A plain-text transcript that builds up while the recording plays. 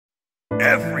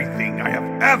Everything I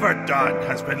have ever done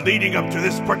has been leading up to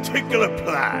this particular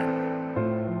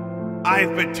plan.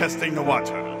 I've been testing the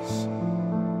waters.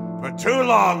 For too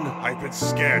long, I've been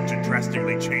scared to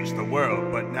drastically change the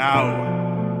world, but now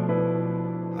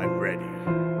I'm ready.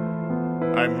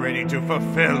 I'm ready to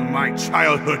fulfill my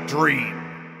childhood dream.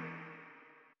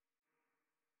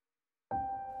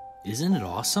 Isn't it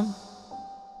awesome?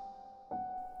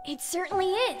 It certainly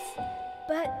is.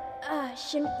 But,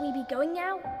 shouldn't we be going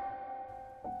now?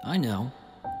 I know,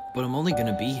 but I'm only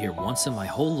gonna be here once in my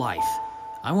whole life.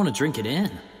 I want to drink it in.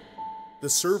 The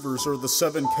servers are the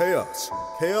 7 chaos.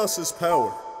 Chaos is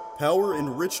power. Power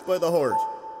enriched by the heart.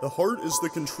 The heart is the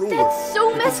controller. That's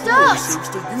so the messed controller up! serves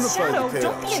to unify Shadow, the chaos.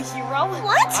 don't be a hero.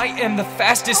 What? I am the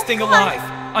fastest thing God. alive.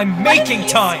 I'm making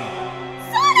time.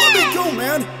 Let me go,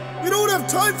 man! We don't have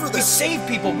time for We this! save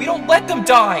people. We don't let them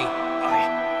die.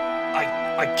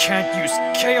 I can't use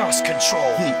chaos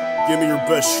control. Give me your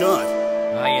best shot.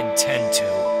 I intend to.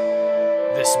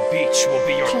 This beach will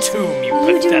be your Trust tomb, me, you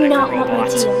you do pathetic not want my robot.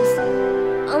 deals.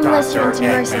 Unless you're Dr.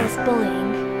 into merciless Eggman.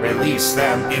 bullying. Release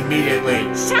them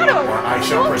immediately, Shadow! or I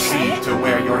shall you proceed okay? to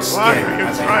wear your Why skin are you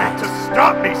as a trying hat. to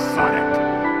stop me,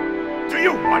 Sonic? Do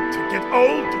you want to get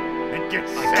old and get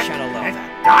I sick can't allow and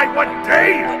that. die one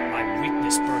day? Let my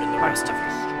weakness burden the rest of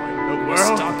us. Destroying the We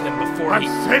world? stop him before I'm he...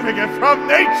 saving it from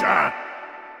nature!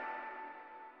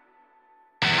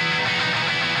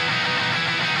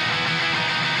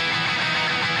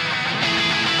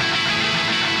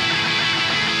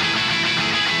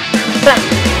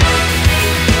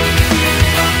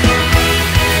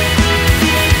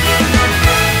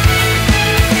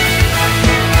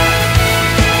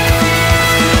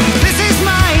 This is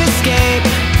my escape.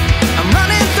 I'm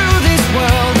running through this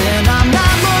world and I'm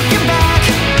not looking back.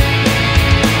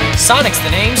 Sonic's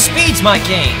the name, Speed's my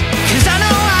game. 'Cause I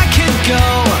know I could go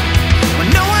where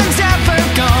no one's ever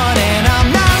gone and I'm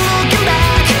not looking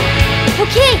back.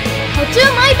 Okay, I'll do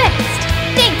my best.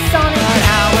 Thanks, Sonic. But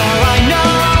how will I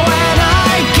know when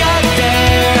I get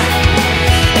there?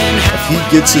 And If he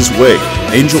gets his way,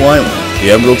 Angel Island,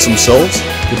 the Emeralds themselves,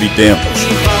 could be damaged.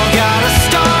 we've all gotta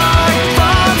start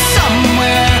from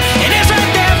somewhere. It is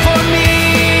right there for me.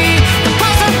 The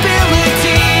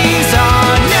possibilities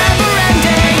are never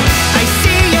ending. I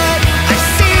see it,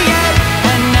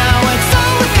 and now it's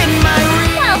all within my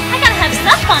reach. Well, I gotta have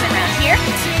some fun around here.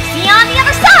 See you on the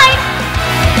other side!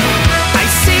 I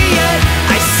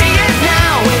see it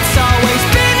now. It's always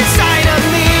been inside of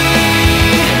me.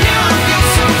 Now I feel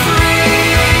so free,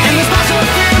 and there's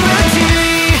possibility.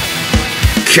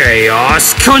 Chaos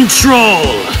Control!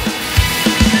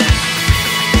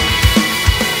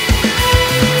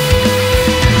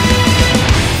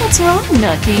 What's wrong,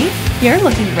 Nucky? You're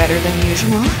looking better than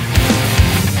usual.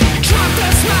 Drop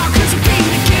that smile 'cause I'm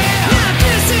being again. Now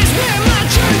this is where my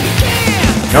journey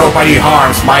began. Nobody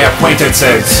harms my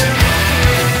acquaintances.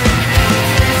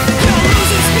 You're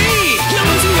losing speed, you're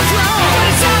losing your flow. But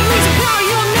it's time reason why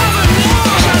you'll never know.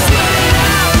 Just let it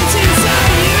out, it's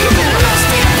inside you. You better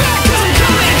stand back 'cause I'm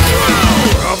coming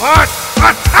through. Robot,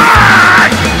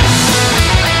 attack!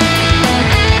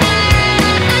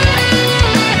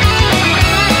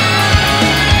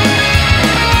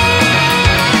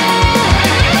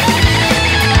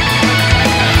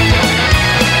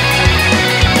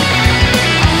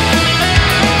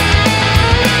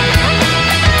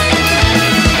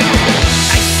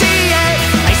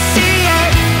 I see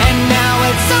it, and now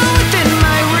it's all within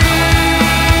my reach.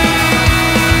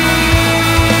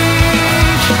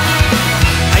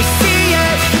 I see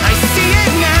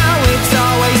it now, it's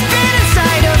always been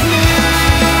inside of me.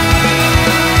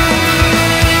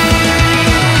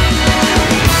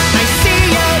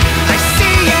 I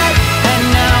see it, and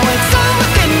now it's all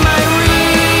within my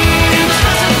reach.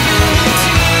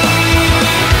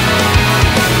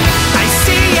 I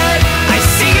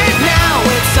see it now,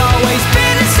 it's always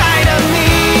been inside of me.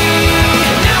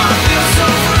 Now I feel so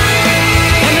free,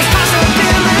 and there's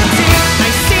possibility. I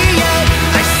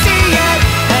see it,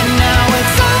 and now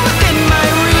it's all within my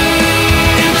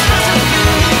reach.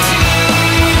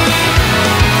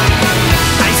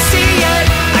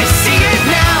 I see it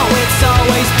now, it's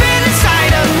always been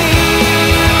inside of me.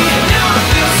 Now I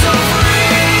feel so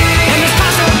free, and there's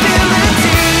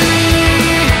possibility.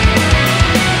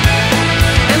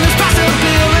 And there's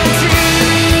possibility.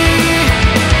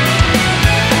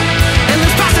 And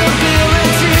there's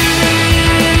possibility.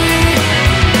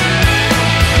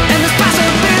 And there's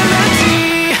possibility.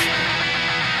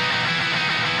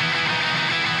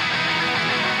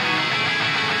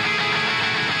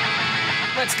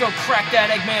 Let's go crack that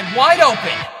Eggman wide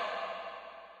open.